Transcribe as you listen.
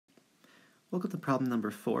Welcome to problem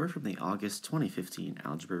number 4 from the August 2015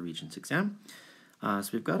 Algebra Regents exam. So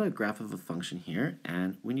we've got a graph of a function here,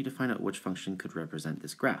 and we need to find out which function could represent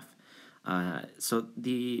this graph. So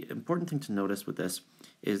the important thing to notice with this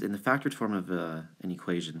is in the factored form of an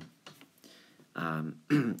equation,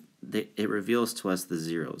 it reveals to us the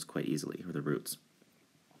zeros quite easily, or the roots.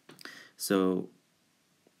 So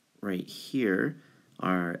right here,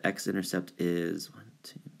 our x-intercept is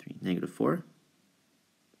 -4.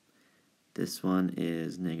 This one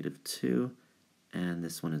is -2, and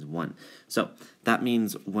this one is 1. So that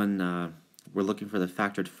means when we're looking for the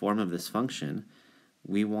factored form of this function,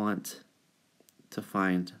 we want to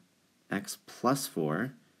find x plus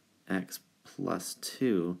 4, x plus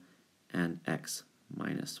 2, and x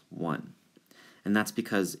minus 1. And that's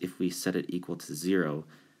because if we set it equal to 0,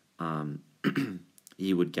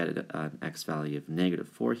 you would get an x value of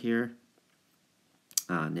 -4 here,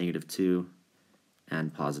 -2,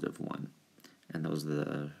 and +1. And those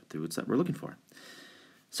are the roots that we're looking for.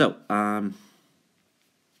 So,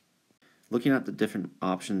 looking at the different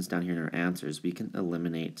options down here in our answers, we can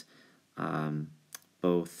eliminate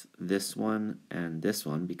both this one and this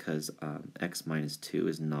one because x minus 2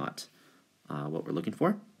 is not what we're looking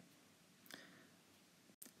for.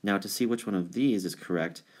 Now, to see which one of these is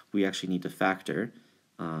correct, we actually need to factor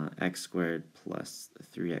x squared plus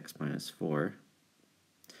 3x minus 4,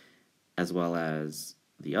 as well as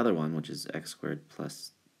the other one, which is x squared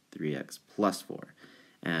plus 3x plus 4.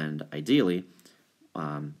 And ideally,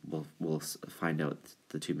 we'll find out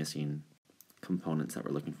the two missing components that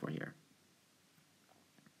we're looking for here.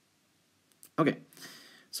 Okay,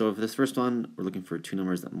 so for this first one, we're looking for two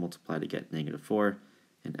numbers that multiply to get -4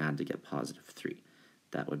 and add to get +3.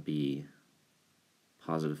 That would be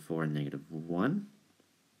 +4 and -1.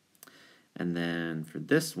 And then for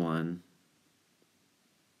this one,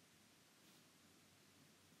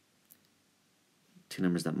 two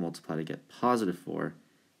numbers that multiply to get +4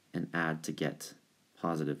 and add to get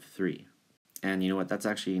 +3. And you know what, that's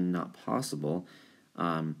actually not possible.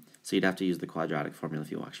 So you'd have to use the quadratic formula if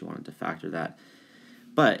you actually wanted to factor that.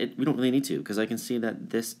 But we don't really need to, because I can see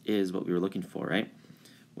that this is what we were looking for, right?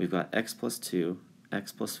 We've got x plus 2,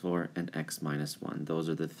 x plus 4, and x minus 1. Those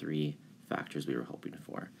are the three factors we were hoping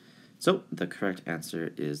for. So the correct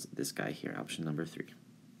answer is this guy here, option number 3.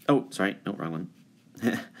 Oh, sorry, no, wrong one.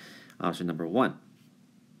 Option number 1.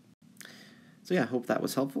 So yeah, hope that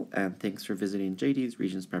was helpful, and thanks for visiting JD's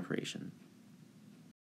Regents Preparation.